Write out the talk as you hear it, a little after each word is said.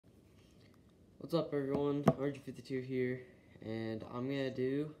What's up, everyone? RG52 here, and I'm gonna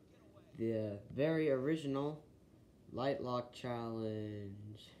do the very original Lightloke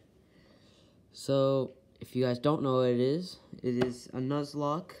challenge. So, if you guys don't know what it is a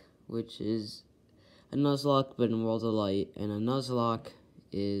Nuzlocke, which is a Nuzlocke but in World of Light, and a Nuzlocke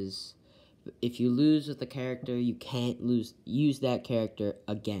is if you lose with the character, you can't use that character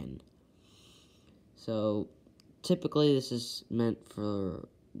again. So, typically this is meant for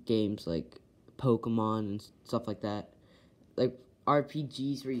games like Pokemon and stuff like that, like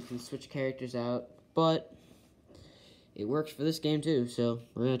RPGs where you can switch characters out, but it works for this game too, so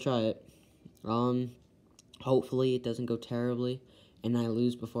we're gonna try it. Hopefully it doesn't go terribly and I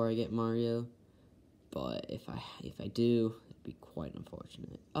lose before I get Mario, but if I do, it'd be quite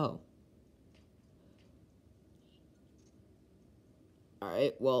unfortunate. Oh.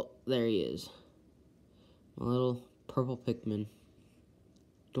 Alright, well, there he is. My little purple Pikmin.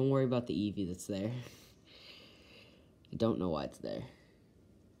 Don't worry about the Eevee that's there. I don't know why it's there.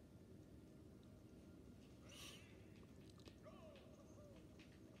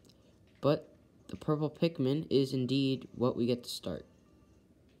 But the purple Pikmin is indeed what we get to start.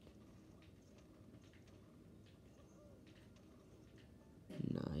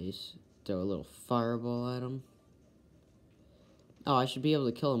 Nice. Throw a little fireball at him. Oh, I should be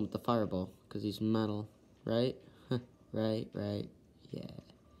able to kill him with the fireball, because he's metal, right? right, yeah.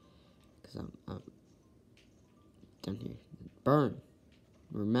 Because I'm down here. Burn.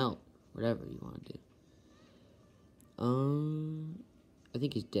 Or melt. Whatever you want to do. I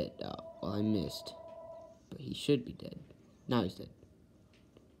think he's dead. Oh, well, I missed. But he should be dead. Now he's dead.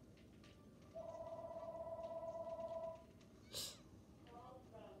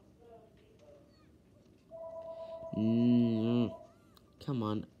 Come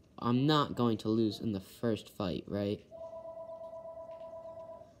on. I'm not going to lose in the first fight, right?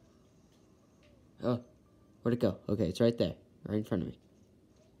 Oh, where'd it go? Okay, it's right there. Right in front of me.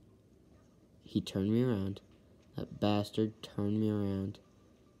 He turned me around. That bastard turned me around.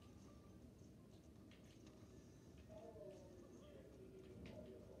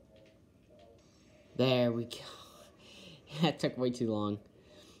 There we go. That took way too long.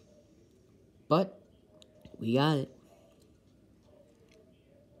 But we got it.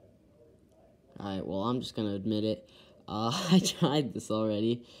 Alright, well, I'm just gonna admit it. I tried this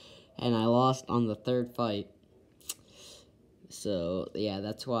already, and I lost on the third fight. So, yeah,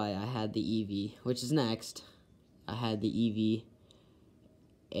 that's why I had the Eevee, which is next. I had the Eevee,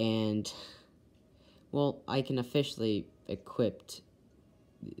 and, well, I can officially equip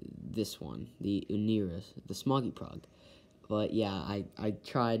this one, the Unira, the Smoggy Prog. But, yeah, I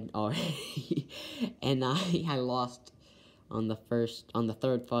tried already, and I lost on the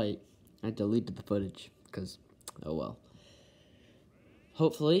third fight. I deleted the footage, because, oh well.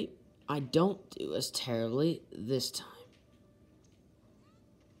 Hopefully, I don't do as terribly this time.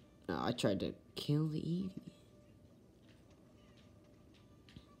 No, I tried to kill the Eevee.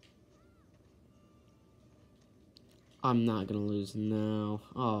 I'm not gonna lose now.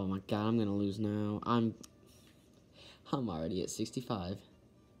 Oh my god, I'm gonna lose now. I'm already at 65.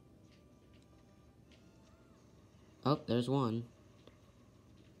 Oh, there's one.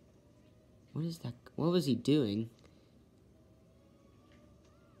 What is that? What was he doing?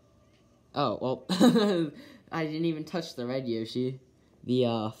 Oh, well, I didn't even touch the red Yoshi. The,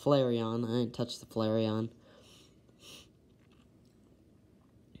 Flareon. I didn't touch the Flareon.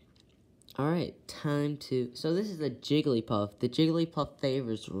 Alright, time to... So this is the Jigglypuff. The Jigglypuff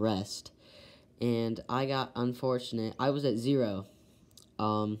favors rest. And I got unfortunate. I was at 0.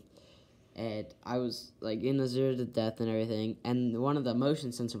 And I was, like, in a 0 to death and everything. And one of the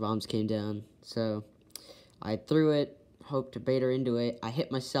motion sensor bombs came down. So I threw it, hoped to bait her into it. I hit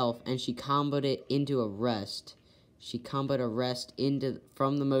myself, and she comboed it into a rest. She comboed a rest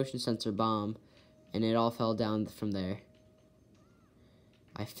from the motion sensor bomb, and it all fell down from there.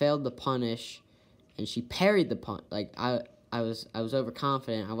 I failed the punish, and she parried the punish. Like, I was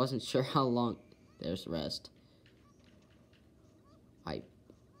overconfident. I wasn't sure how long. There's the rest.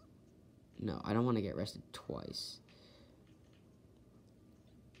 No, I don't want to get rested twice.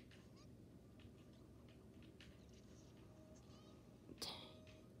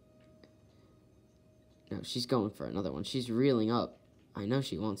 No, she's going for another one. She's reeling up. I know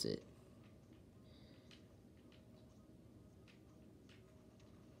she wants it.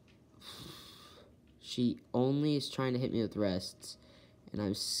 She only is trying to hit me with rests, and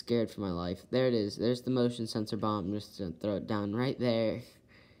I'm scared for my life. There it is. There's the motion sensor bomb. I'm just going to throw it down right there.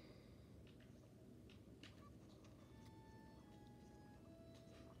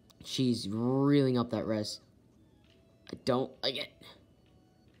 She's reeling up that rest. I don't like it.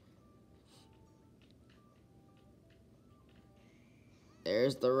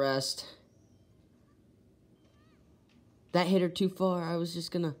 There's the rest. That hit her too far. I was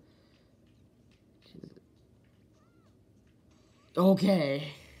just gonna... Okay.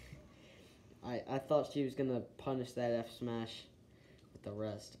 I thought she was gonna punish that F smash with the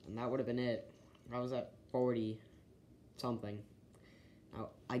rest, and that would have been it. I was at 40 something. Now,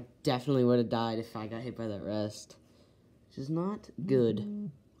 I definitely would have died if I got hit by that rest, which is not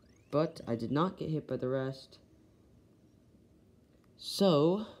good. But I did not get hit by the rest.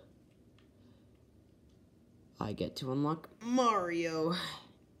 So I get to unlock Mario.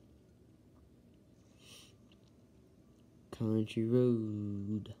 Country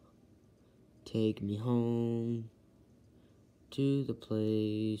road, take me home to the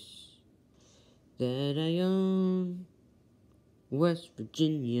place that I own, West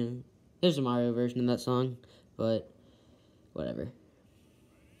Virginia. There's a Mario version of that song, but whatever.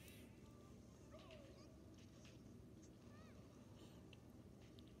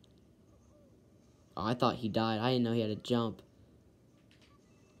 Oh, I thought he died. I didn't know he had to jump.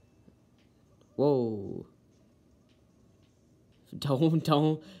 Whoa.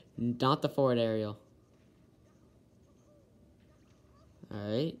 Don't, not the forward aerial.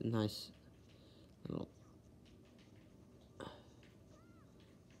 Alright, nice.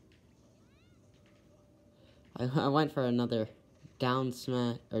 I went for another down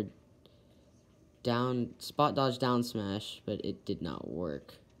smash, or down, spot dodge down smash, but it did not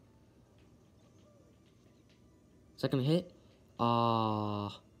work. Is that gonna hit?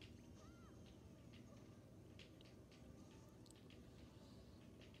 Ah.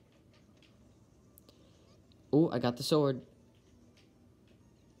 Oh, I got the sword.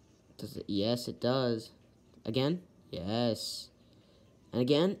 Does it? Yes, it does. Again? Yes. And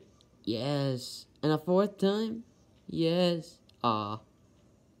again? Yes. And a fourth time? Yes. Ah.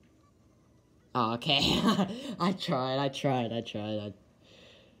 Oh, okay. I tried.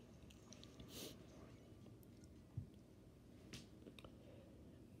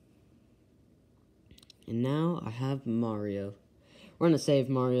 And now I have Mario. We're gonna save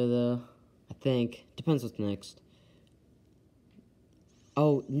Mario though, I think. Depends what's next.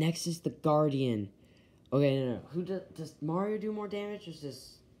 Oh, next is the Guardian. Okay, no. Who does Mario do more damage, or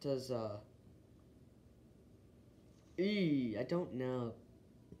does I don't know.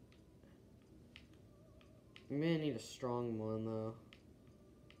 I'm gonna need a strong one though.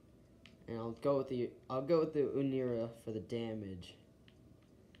 And I'll go with the Unira for the damage.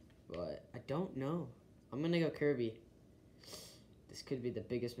 But I don't know. I'm gonna go Kirby. This could be the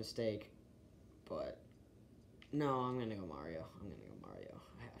biggest mistake. But no, I'm gonna go Mario.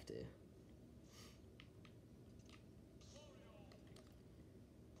 I have to.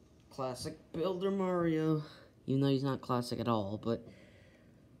 Classic Builder Mario. Even though he's not classic at all, but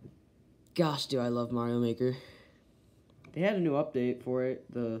gosh, do I love Mario Maker. They had a new update for it,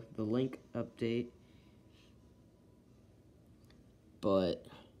 the Link update. But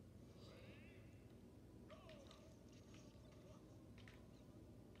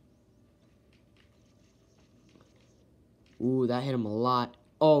ooh, that hit him a lot.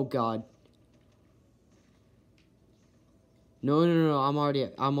 Oh god. No, I'm already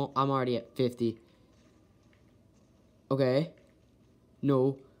at 50. Okay.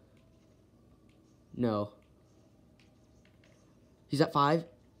 No. He's at 5.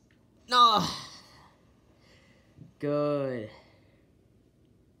 No. Good.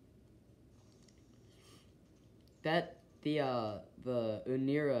 That the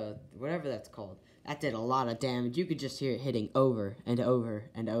Unira, whatever that's called, that did a lot of damage. You could just hear it hitting over and over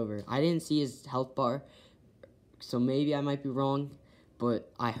and over. I didn't see his health bar, so maybe I might be wrong, but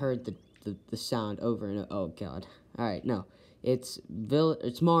I heard the sound over and over. Oh god. All right, no, it's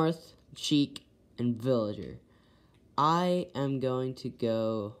Marth, Sheik, and Villager. I am going to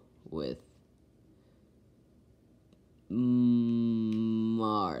go with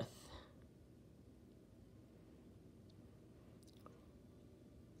Marth.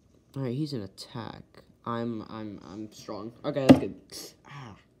 All right, he's an attack. I'm strong. Okay, that's good.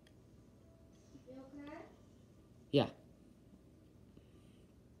 Ah. You okay? Yeah.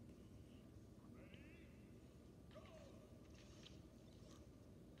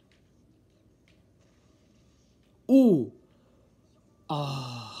 Ooh.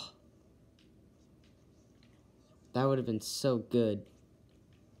 Ah. That would have been so good.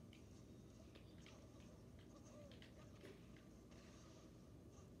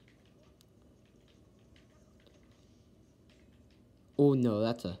 Oh no,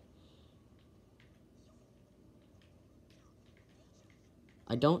 that's a...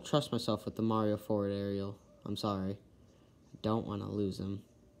 I don't trust myself with the Mario forward aerial. I'm sorry. I don't want to lose him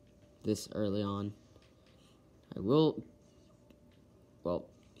this early on. I will... Well,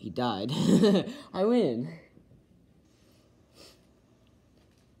 he died. I win.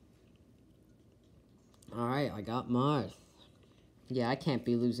 Alright, I got Marth. Yeah, I can't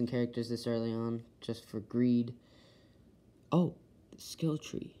be losing characters this early on, just for greed. Oh, the skill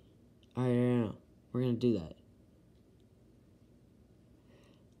tree. Alright, no. We're gonna do that.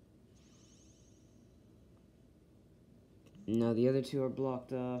 Now the other two are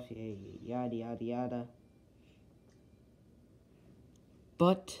blocked off. Yada, yada, yada.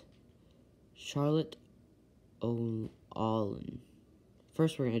 But Charlotte Allen.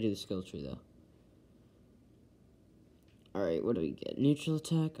 First, we're gonna do the skill tree, though. Alright, what do we get? Neutral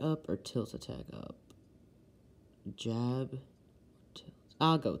attack up or tilt attack up? Jab, tilt.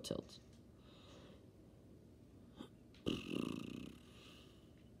 I'll go tilt.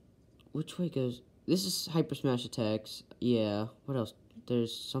 Which way goes? This is Hyper Smash attacks. Yeah, what else?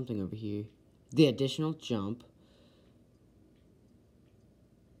 There's something over here. The additional jump.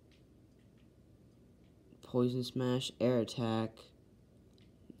 Poison Smash, air attack.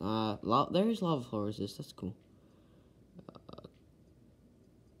 There's lava flow resist. That's cool.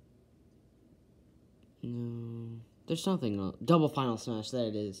 No, there's something else. Double Final Smash. There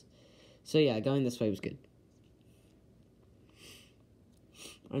it is. So yeah, going this way was good.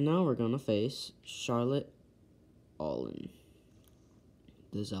 And now we're gonna face Charlotte Allen,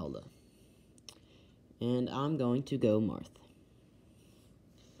 the Zelda, and I'm going to go Marth.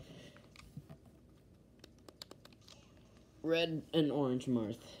 Red and orange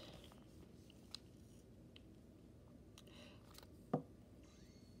Marth.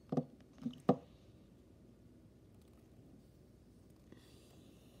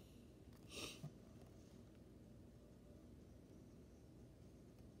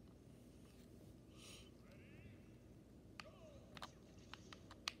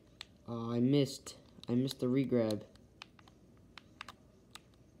 Oh, I missed the regrab.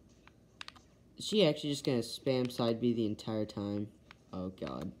 Is she actually just gonna spam side B the entire time? Oh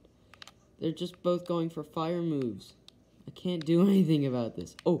god. They're just both going for fire moves. I can't do anything about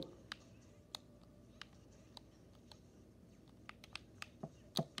this. Oh!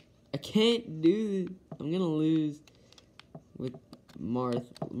 I can't do this. I'm gonna lose with Marth.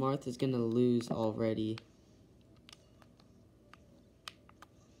 Marth is gonna lose already.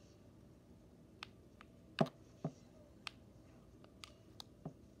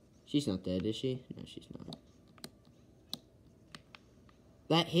 She's not dead, is she? No, she's not.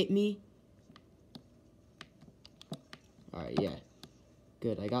 That hit me? Alright, yeah.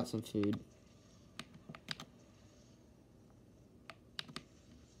 Good, I got some food.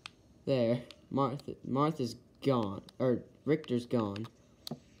 There. Martha's gone. Or, Richter's gone.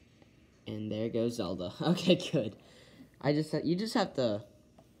 And there goes Zelda. Okay, good. You just have to...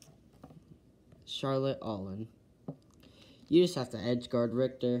 Charlotte Allen. You just have to edge guard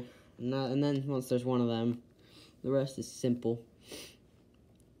Richter. And then once there's one of them, the rest is simple.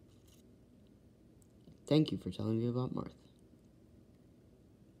 Thank you for telling me about Marth.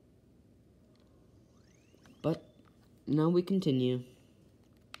 But now we continue.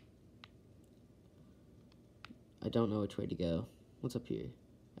 I don't know which way to go. What's up here?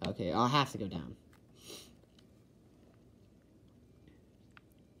 Okay, I'll have to go down.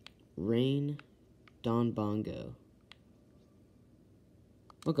 Rain, Don Bongo.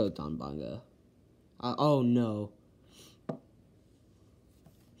 We'll go Don Bongo. Oh no.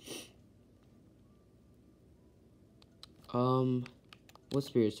 What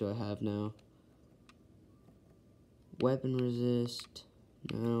spirits do I have now? Weapon resist.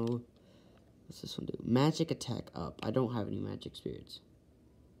 No. What's this one do? Magic attack up. I don't have any magic spirits.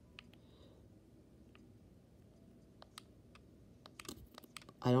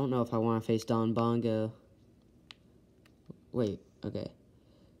 I don't know if I want to face Don Bongo. Wait, okay.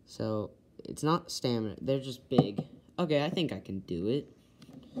 So, it's not stamina. They're just big. Okay, I think I can do it.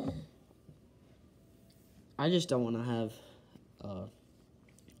 I just don't want to have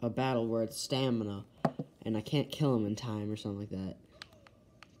a battle where it's stamina and I can't kill him in time or something like that.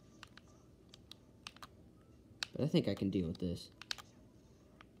 But I think I can deal with this.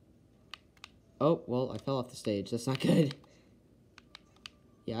 Oh, well, I fell off the stage. That's not good.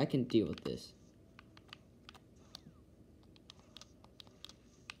 Yeah, I can deal with this.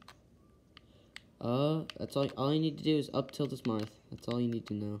 That's all you need to do is up tilt this Marth. That's all you need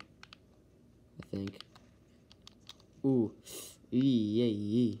to know. I think. Ooh.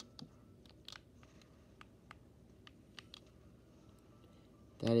 Yee.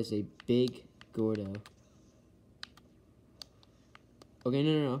 That is a big Gordo. Okay,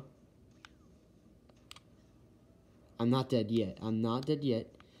 no. I'm not dead yet. I'm not dead yet.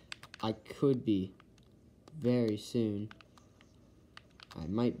 I could be very soon. I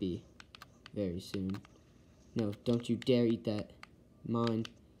might be very soon. No, don't you dare eat that. Mine.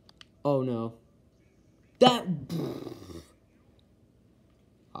 Oh no. That.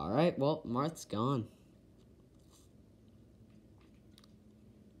 Alright, well, Marth's gone.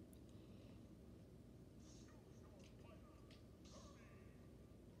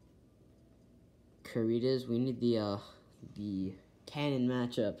 Caritas, we need the cannon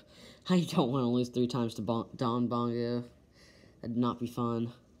matchup. I don't want to lose 3 times to Don Bongo. That'd not be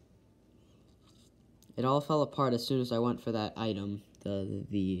fun. It all fell apart as soon as I went for that item.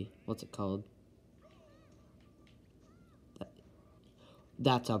 The what's it called?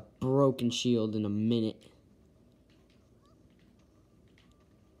 That's a broken shield in a minute.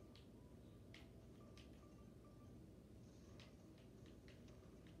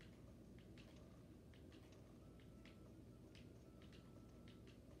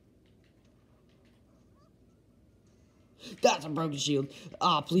 That's a broken shield.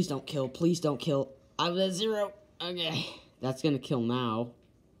 Ah, oh, please don't kill. Please don't kill. I was at 0. Okay. That's gonna kill now.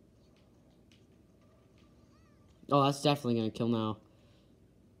 Oh, that's definitely gonna kill now.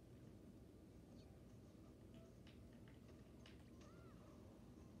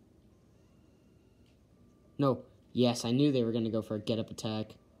 No. Yes, I knew they were gonna go for a get-up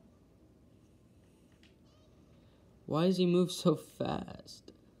attack. Why does he move so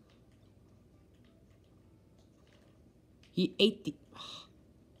fast? He ate the...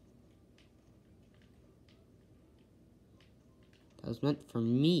 That was meant for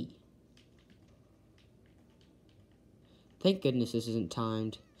me. Thank goodness this isn't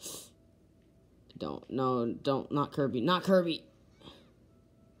timed. Don't, not Kirby. Not Kirby!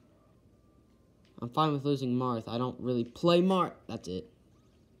 I'm fine with losing Marth. I don't really play Marth. That's it.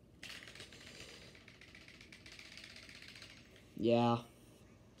 Yeah.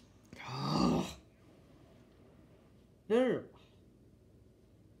 No.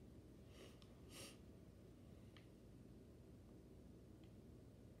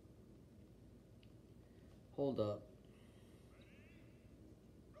 Hold up.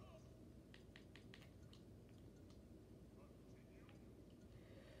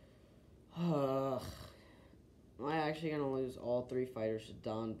 Am I actually gonna lose all 3 fighters to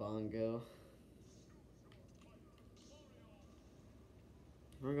Don Bongo?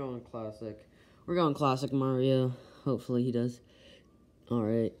 We're going classic. We're going classic Mario. Hopefully he does.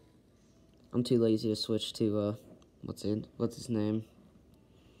 Alright. I'm too lazy to switch to, what's his name?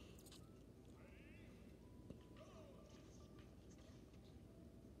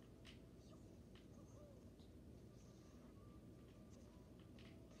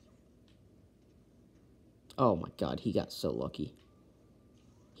 Oh my god, he got so lucky.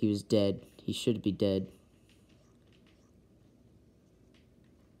 He was dead. He should be dead.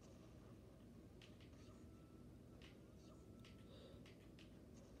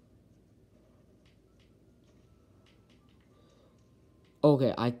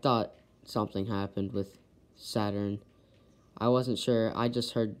 Okay, I thought something happened with Saturn. I wasn't sure. I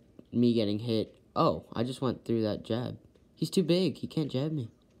just heard me getting hit. Oh, I just went through that jab. He's too big. He can't jab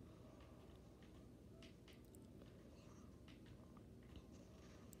me.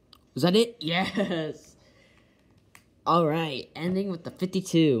 Was that it? Yes! Alright, ending with the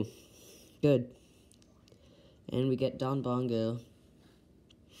 52. Good. And we get Don Bongo.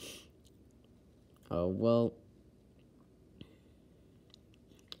 Oh, well.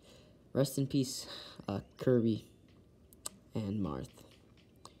 Rest in peace, Kirby and Marth.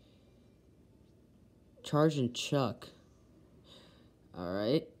 Charge and Chuck.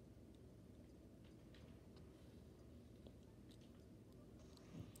 Alright.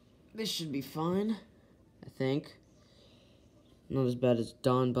 This should be fun, I think. Not as bad as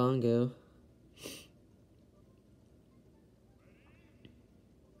Don Bongo.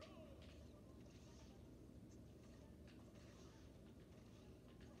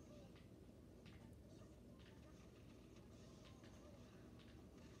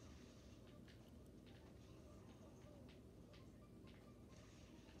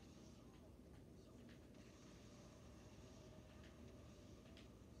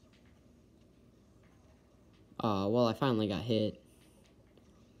 Well, I finally got hit.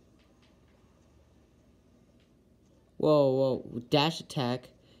 Whoa, whoa, dash attack.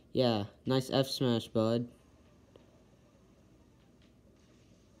 Yeah, nice F smash, bud.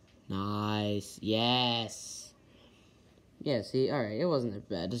 Nice, yes. Yeah, see, alright, it wasn't as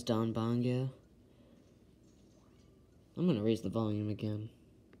bad as Don Bongo. I'm gonna raise the volume again.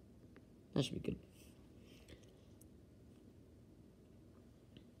 That should be good.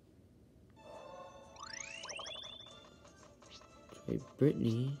 Hey,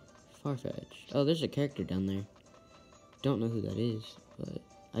 Brittany Farfetch. Oh, there's a character down there. don't know who that is, but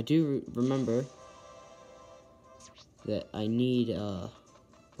I do remember that I need,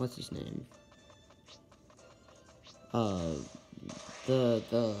 what's his name? The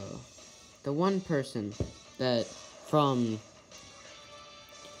one person that from,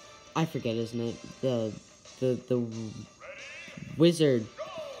 I forget his name, the wizard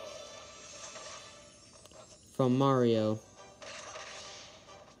from Mario.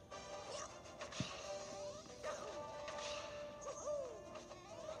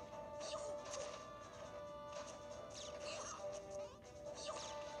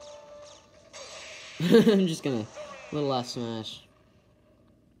 I'm just gonna little last smash.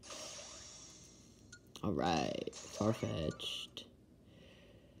 Alright, far-fetched.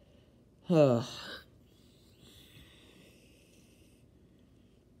 Alright,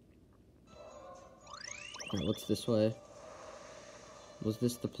 what's this way? Was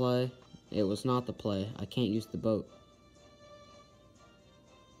this the play? It was not the play. I can't use the boat.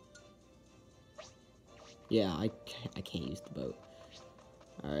 Yeah, I can't use the boat.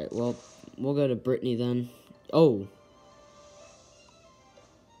 Alright, well, we'll go to Brittany then. Oh!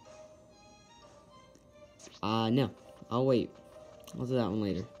 No. I'll wait. I'll do that one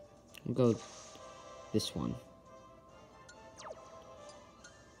later. We'll go this one.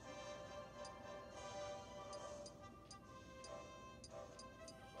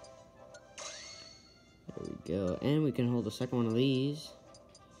 There we go. And we can hold the second one of these.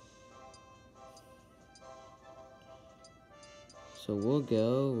 So we'll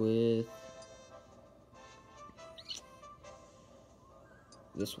go with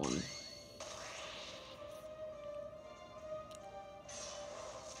this one.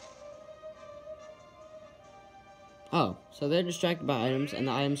 Oh, so they're distracted by items, and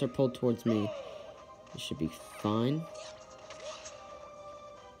the items are pulled towards me. This should be fine.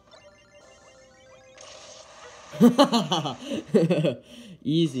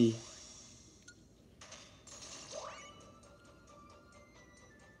 Easy.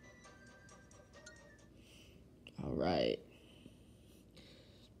 All right.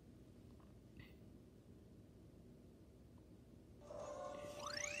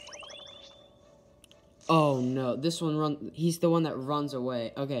 Oh no, this one he's the one that runs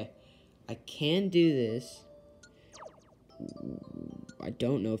away. Okay. I can do this. I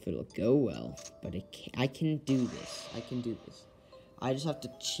don't know if it'll go well, but I can do this. I can do this. I just have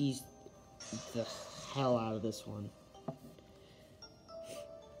to cheese the hell out of this one.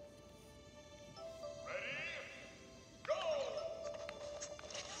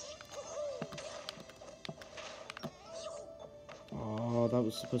 Oh, that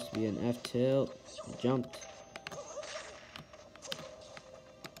was supposed to be an F tilt. I jumped.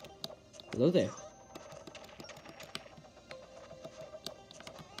 Hello there.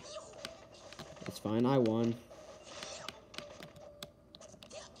 It's fine, I won.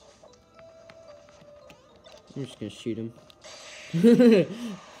 I'm just gonna shoot him.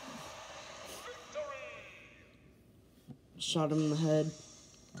 Shot him in the head.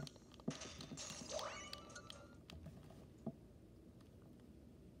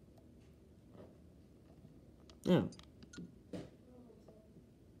 Oh.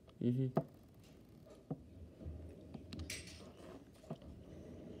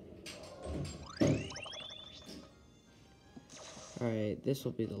 Alright, this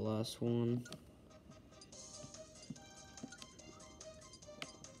will be the last one.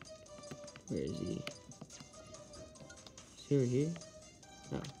 Where is he? Is he over here?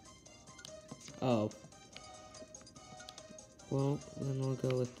 No. Oh. Well, then we'll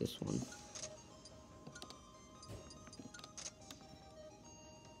go with this one.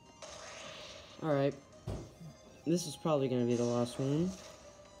 Alright. This is probably going to be the last one.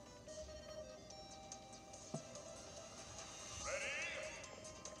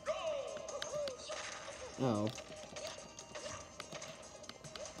 Oh.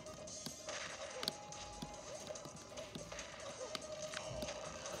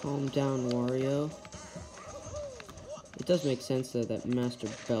 Calm down, Wario. It does make sense, though, that Master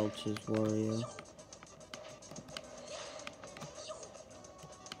Belch is Wario.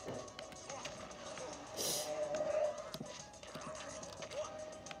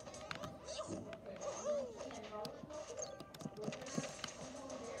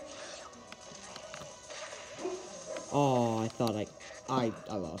 Oh, I thought I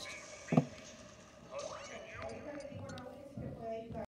lost.